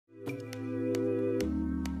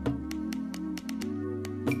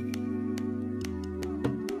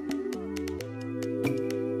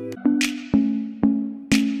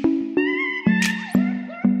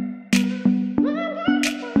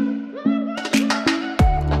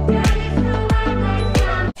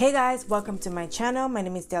Hey guys, welcome to my channel. My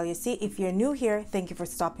name is Delia C. If you're new here, thank you for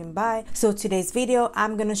stopping by. So today's video,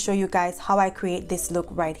 I'm gonna show you guys how I create this look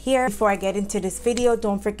right here. Before I get into this video,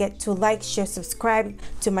 don't forget to like, share, subscribe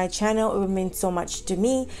to my channel. It would mean so much to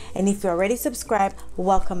me. And if you're already subscribed,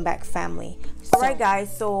 welcome back, family. Alright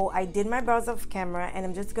guys, so I did my brows off camera and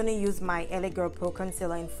I'm just gonna use my LA Girl Pro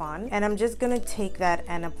Concealer in Fawn. And I'm just gonna take that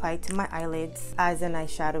and apply it to my eyelids as an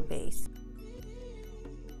eyeshadow base.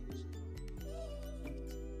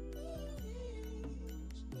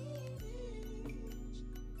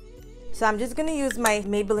 So I'm just gonna use my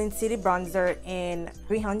Maybelline City Bronzer in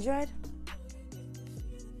 300.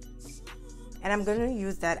 And I'm gonna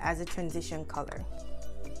use that as a transition color.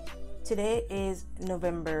 Today is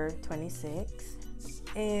November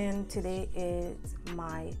 26th, and today is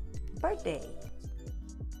my birthday.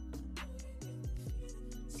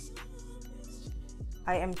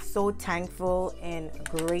 I am so thankful and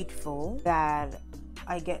grateful that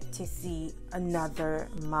I get to see another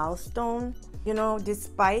milestone. You know,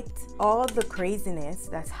 despite all the craziness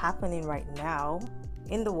that's happening right now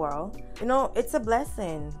in the world, you know, it's a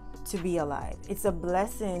blessing to be alive. It's a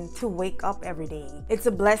blessing to wake up every day. It's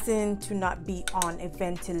a blessing to not be on a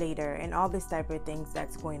ventilator and all this type of things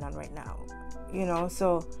that's going on right now. You know,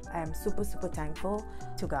 so I'm super thankful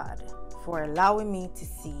to God for allowing me to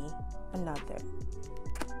see another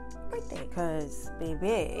birthday, because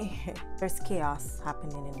baby, there's chaos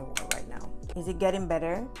happening in the world right now. Is it getting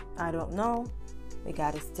better? I don't know. We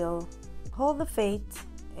gotta still hold the faith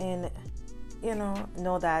and, you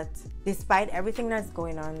know that despite everything that's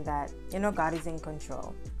going on, that, you know, God is in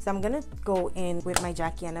control. So I'm gonna go in with my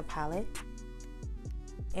Jackiana palette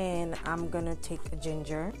and I'm gonna take a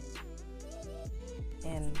ginger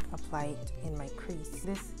and apply it in my crease.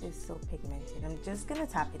 This is so pigmented. I'm just gonna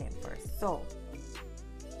tap it in first. So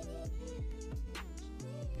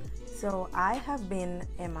I have been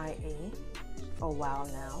MIA for a while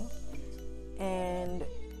now, and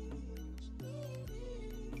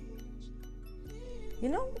you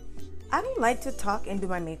know, I don't like to talk and do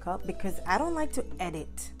my makeup because I don't like to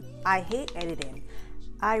edit. I hate editing.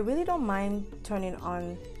 I really don't mind turning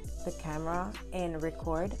on the camera and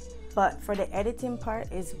record, but for the editing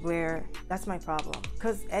part is where that's my problem,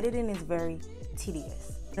 because editing is very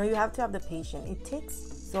tedious. You know, you have to have the patience. It takes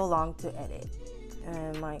so long to edit.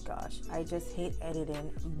 And my gosh, I just hate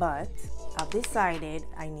editing, but I've decided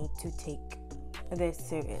I need to take this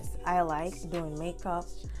serious. I like doing makeup.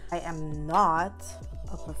 I am not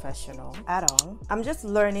a professional at all. I'm just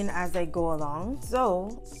learning as I go along,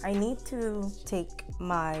 so I need to take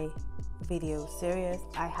my video serious.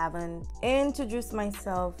 I haven't introduced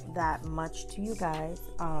myself that much to you guys.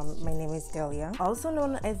 My name is Delia, also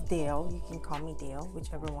known as Dale. You can call me Dale,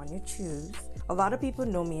 whichever one you choose. A lot of people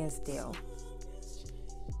know me as Dale.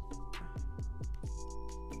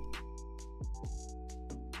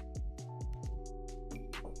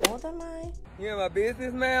 How old am I? You in my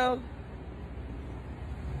business, ma'am?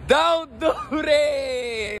 Don't do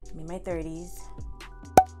that! I'm in my 30s.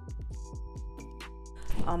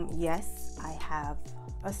 Yes, I have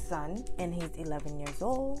a son and he's 11 years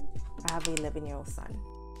old. I have an 11-year-old son.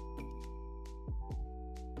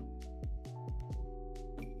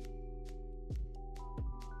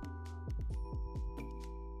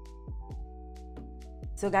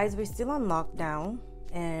 So guys, we're still on lockdown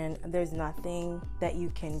and there's nothing that you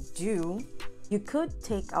can do. You could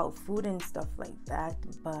take out food and stuff like that,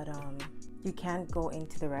 but you can't go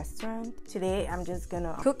into the restaurant. Today I'm just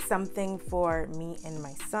gonna cook something for me and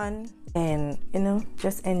my son and, you know,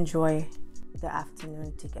 just enjoy the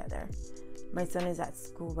afternoon together. My son is at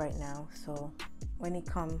school right now, so when he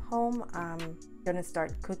comes home, I'm gonna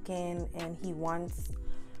start cooking, and he wants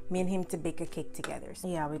me and him to bake a cake together. So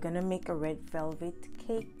yeah, we're gonna make a red velvet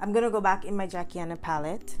cake. I'm gonna go back in my Jackiana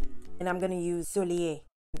palette and I'm gonna use Soleil.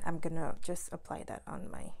 I'm gonna just apply that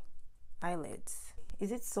on my eyelids.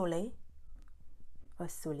 Is it Soleil or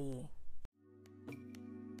Soleil?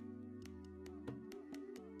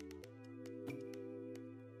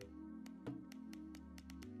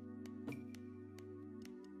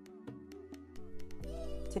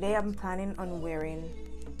 Today I'm planning on wearing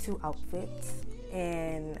 2 outfits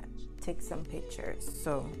and take some pictures.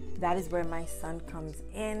 So that is where my son comes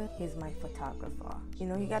in. He's my photographer. You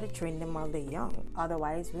know, you got to train them while they're young,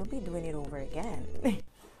 otherwise we'll be doing it over again.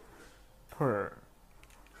 Purr.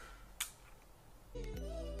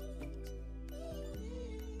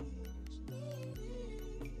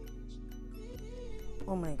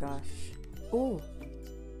 Oh my gosh. Ooh.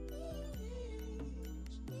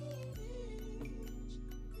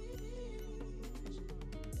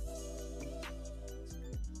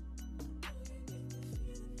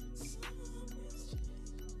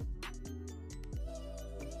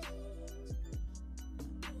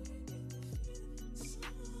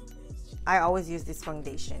 I always use this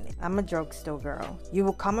foundation. I'm a drugstore girl. You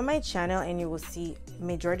will come on my channel and you will see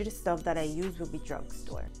majority of the stuff that I use will be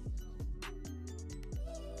drugstore.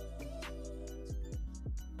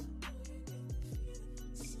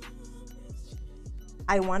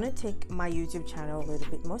 I want to take my YouTube channel a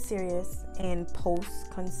little bit more serious and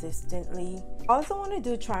post consistently. I also want to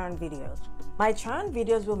do try-on videos. My try-on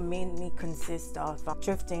videos will mainly consist of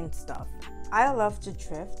thrifting stuff. I love to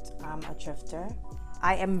thrift. I'm a thrifter.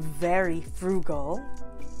 I am very frugal.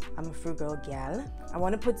 I'm a frugal gal. I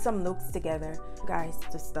want to put some looks together. Guys,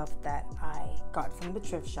 the stuff that I got from the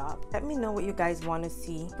thrift shop. Let me know what you guys want to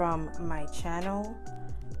see from my channel.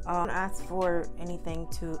 Don't ask for anything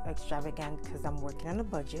too extravagant because I'm working on a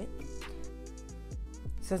budget.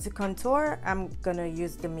 So to contour, I'm gonna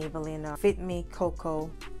use the Maybelline Fit Me Cocoa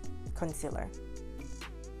Concealer.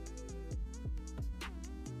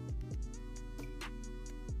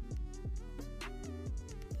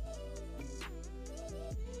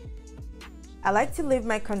 I like to leave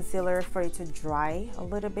my concealer for it to dry a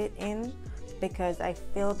little bit in, because I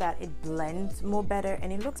feel that it blends more better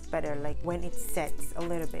and it looks better like when it sets a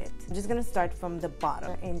little bit. I'm just gonna start from the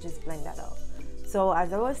bottom and just blend that out. So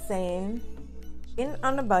as I was saying, being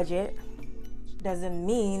on a budget doesn't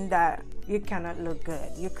mean that you cannot look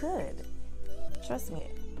good. You could, trust me.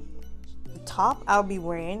 The top I'll be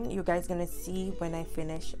wearing, you guys gonna see when I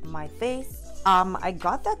finish my face. I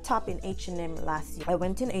got that top in H&M last year. I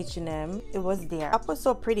went in H&M, it was there. The top was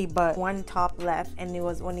so pretty, but one top left and it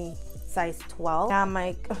was only size 12. And I'm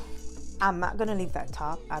like, I'm not gonna leave that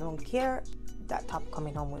top. I don't care. That top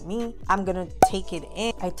coming home with me. I'm gonna take it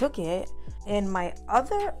in. I took it. And my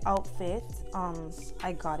other outfit,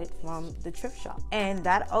 I got it from the thrift shop. And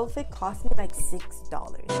that outfit cost me like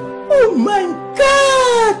 $6. Oh my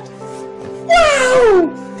God!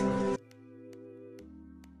 Wow!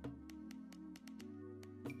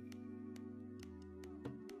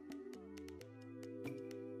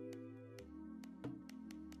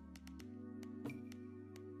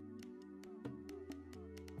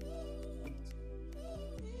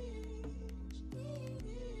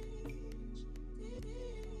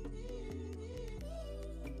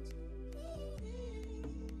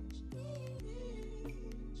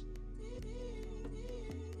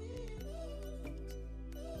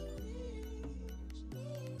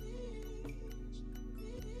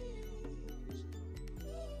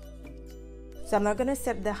 So I'm not gonna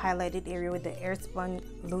set the highlighted area with the Airspun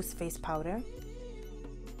loose face powder.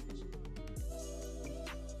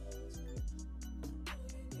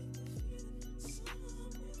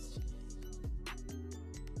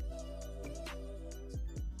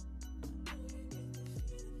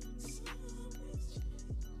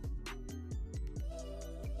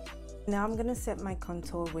 Now I'm gonna set my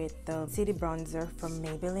contour with the City Bronzer from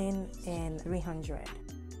Maybelline in 300.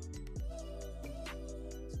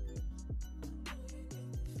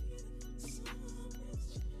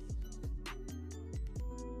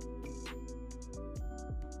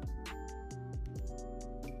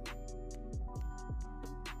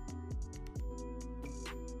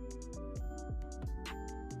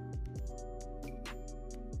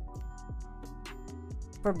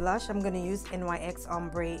 For blush, I'm going to use NYX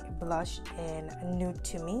Ombre Blush in Nude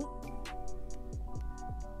to Me.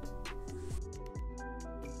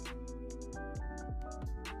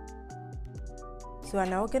 So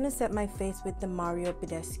I'm now going to set my face with the Mario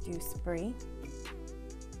Badescu spray.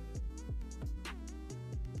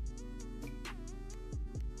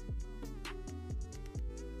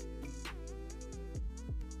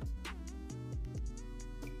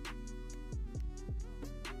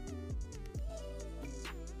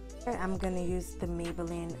 I'm going to use the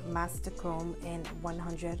Maybelline Master Chrome in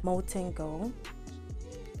 100 Molten Gold.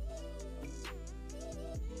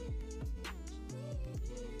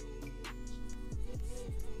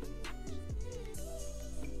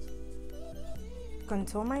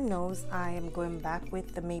 Contour my nose, I am going back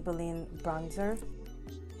with the Maybelline bronzer.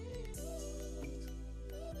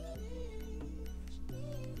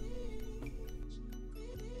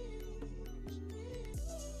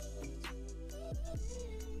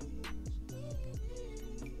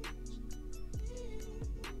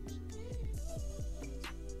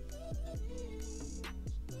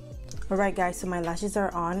 Alright guys, so my lashes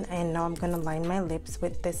are on and now I'm gonna line my lips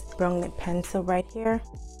with this brown lip pencil right here.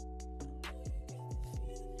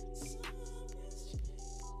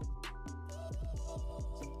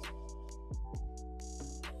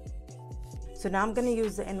 So now I'm gonna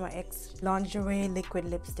use the NYX Lingerie Liquid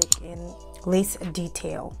Lipstick in Lace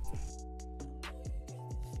Detail.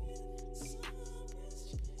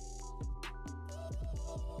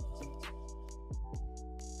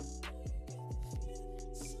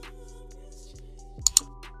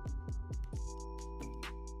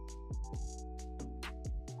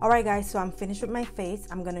 Alright guys, so I'm finished with my face.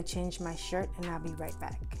 I'm gonna change my shirt and I'll be right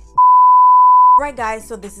back. Alright guys,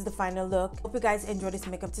 so this is the final look. Hope you guys enjoyed this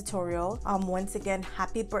makeup tutorial. Once again,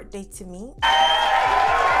 happy birthday to me.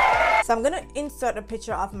 So I'm gonna insert a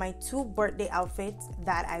picture of my 2 birthday outfits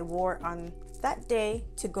that I wore on that day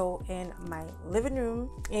to go in my living room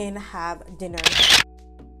and have dinner.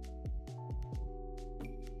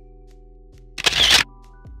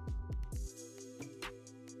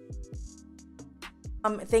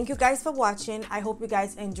 Thank you guys for watching. I hope you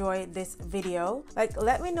guys enjoyed this video. Like,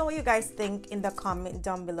 let me know what you guys think in the comment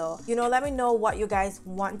down below. You know, let me know what you guys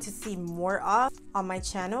want to see more of on my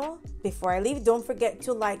channel. Before I leave, don't forget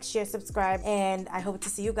to like, share, subscribe, and I hope to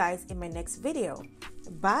see you guys in my next video.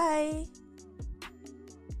 Bye.